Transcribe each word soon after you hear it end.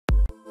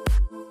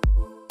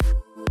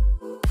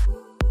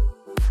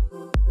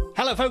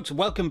Hello folks,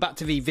 welcome back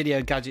to the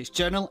Video Gadgets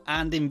Journal,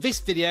 and in this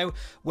video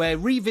we're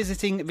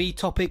revisiting the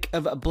topic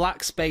of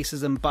black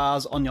spaces and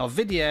bars on your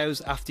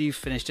videos after you've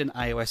finished an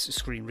iOS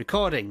screen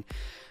recording.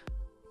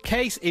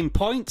 Case in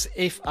point,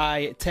 if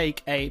I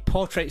take a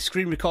portrait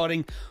screen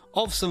recording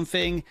of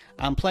something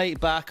and play it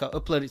back or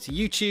upload it to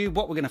YouTube,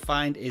 what we're going to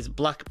find is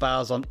black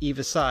bars on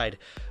either side.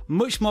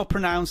 Much more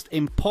pronounced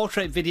in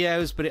portrait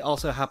videos, but it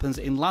also happens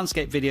in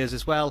landscape videos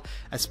as well,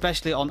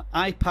 especially on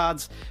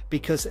iPads,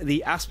 because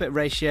the aspect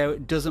ratio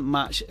doesn't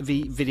match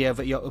the video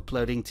that you're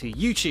uploading to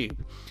YouTube.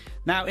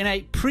 Now, in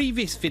a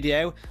previous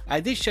video, I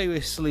did show you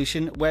a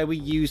solution where we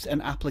used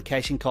an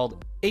application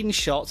called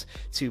InShot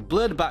to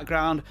blur the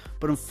background,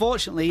 but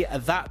unfortunately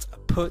that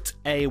put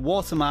a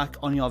watermark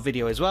on your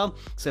video as well.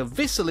 So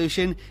this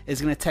solution is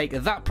going to take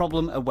that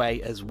problem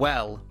away as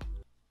well.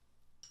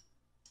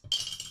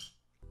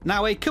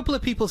 Now, a couple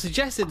of people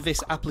suggested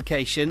this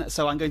application,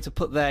 so I'm going to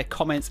put their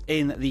comments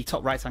in the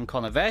top right hand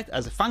corner there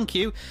as a thank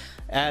you.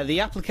 The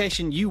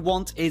application you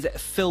want is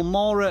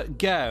Filmora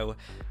Go.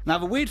 Now,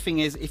 the weird thing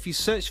is, if you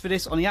search for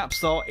this on the App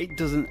Store, it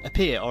doesn't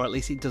appear, or at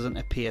least it doesn't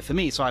appear for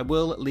me, so I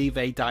will leave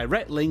a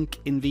direct link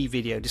in the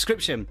video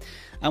description.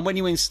 And when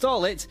you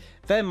install it,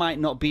 there might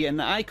not be an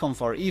icon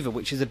for it either,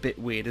 which is a bit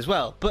weird as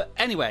well. But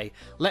anyway,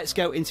 let's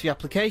go into the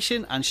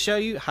application and show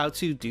you how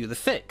to do the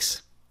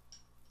fix.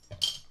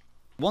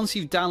 Once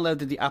you've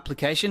downloaded the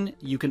application,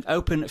 you can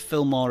open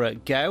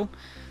Filmora Go,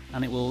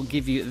 and it will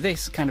give you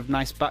this kind of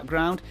nice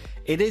background.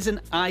 It is an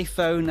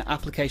iPhone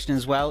application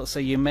as well, so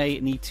you may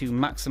need to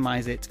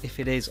maximize it if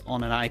it is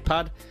on an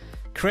iPad.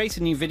 Create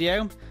a new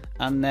video,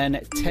 and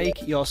then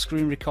take your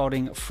screen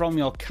recording from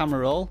your camera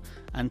roll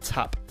and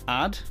tap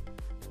Add.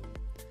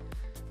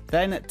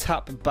 Then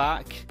tap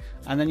Back,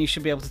 and then you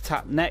should be able to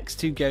tap Next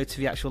to go to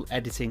the actual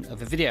editing of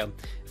the video.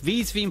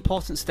 These are the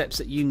important steps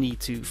that you need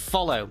to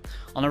follow.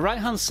 On the right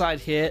hand side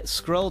here,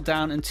 scroll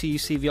down until you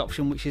see the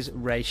option which is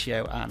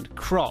Ratio and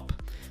Crop.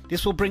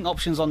 This will bring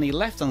options on the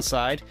left hand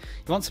side.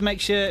 You want to make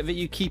sure that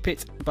you keep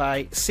it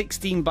by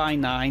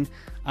 16:9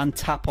 and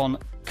tap on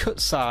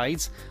Cut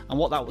Sides, and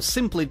what that will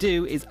simply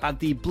do is add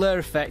the blur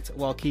effect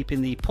while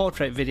keeping the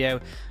portrait video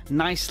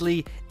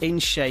nicely in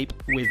shape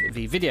with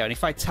the video. And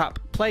if I tap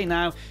play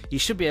now, you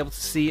should be able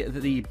to see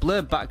that the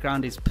blur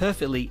background is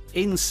perfectly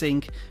in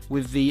sync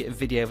with the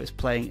video that's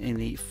playing in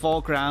the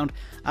foreground,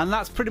 and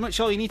that's pretty much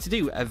all you need to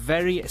do. A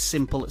very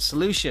simple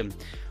solution.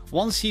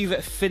 Once you've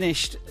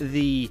finished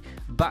the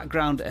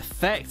background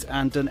effect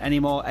and done any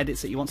more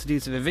edits that you want to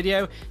do to the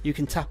video, you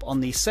can tap on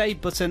the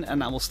save button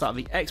and that will start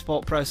the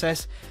export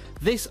process.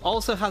 This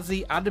also has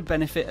the added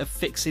benefit of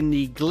fixing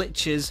the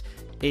glitches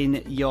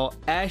in your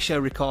Airshou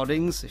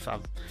recordings. If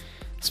I've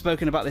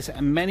spoken about this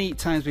many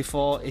times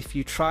before, if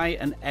you try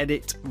and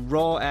edit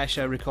raw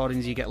Airshou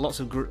recordings, you get lots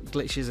of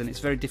glitches and it's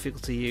very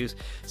difficult to use.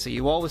 So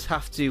you always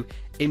have to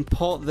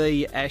import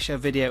the Airshou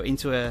video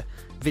into a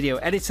video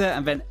editor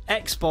and then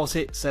export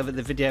it so that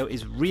the video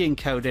is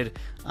re-encoded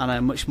and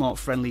a much more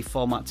friendly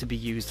format to be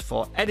used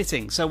for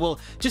editing. So we'll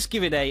just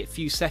give it a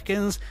few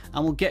seconds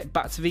and we'll get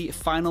back to the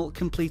final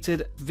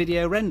completed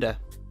video render.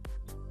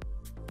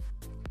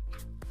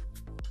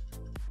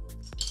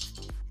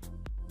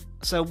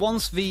 So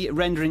once the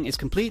rendering is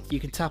complete, you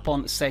can tap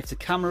on Save to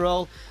Camera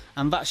Roll,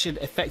 and that should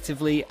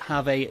effectively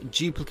have a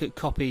duplicate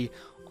copy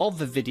of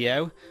the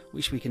video,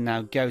 which we can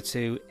now go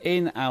to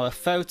in our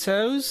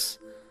photos.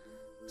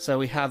 So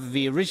we have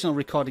the original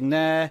recording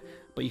there,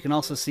 but you can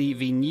also see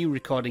the new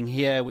recording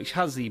here, which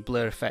has the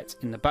blur effect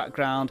in the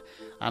background,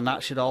 and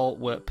that should all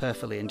work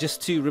perfectly. And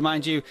just to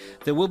remind you,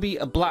 there will be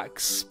a black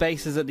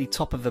spaces at the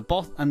top of the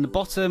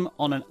bottom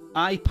on an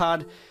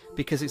iPad,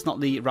 because it's not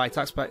the right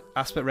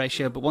aspect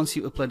ratio, but once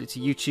you upload it to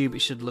YouTube, it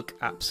should look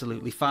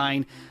absolutely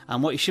fine.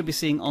 And what you should be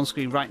seeing on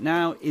screen right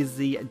now is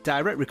the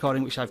direct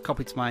recording, which I've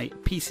copied to my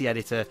PC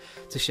editor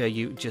to show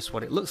you just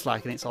what it looks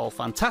like, and it's all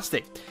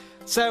fantastic.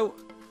 So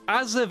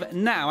as of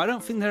now, I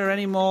don't think there are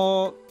any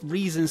more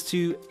reasons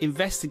to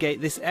investigate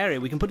this area.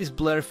 We can put this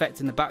blur effect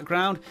in the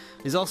background.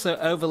 There's also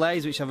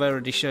overlays, which I've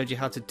already showed you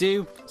how to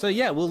do. So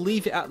yeah, we'll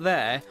leave it at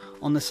there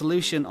on the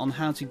solution on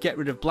how to get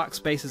rid of black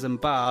spaces and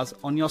bars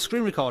on your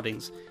screen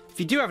recordings. If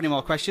you do have any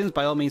more questions,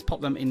 by all means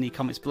pop them in the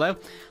comments below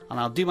and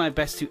I'll do my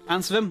best to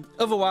answer them.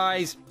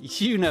 Otherwise,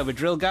 you know the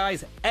drill,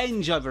 guys.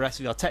 Enjoy the rest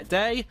of your tech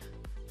day.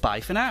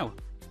 Bye for now.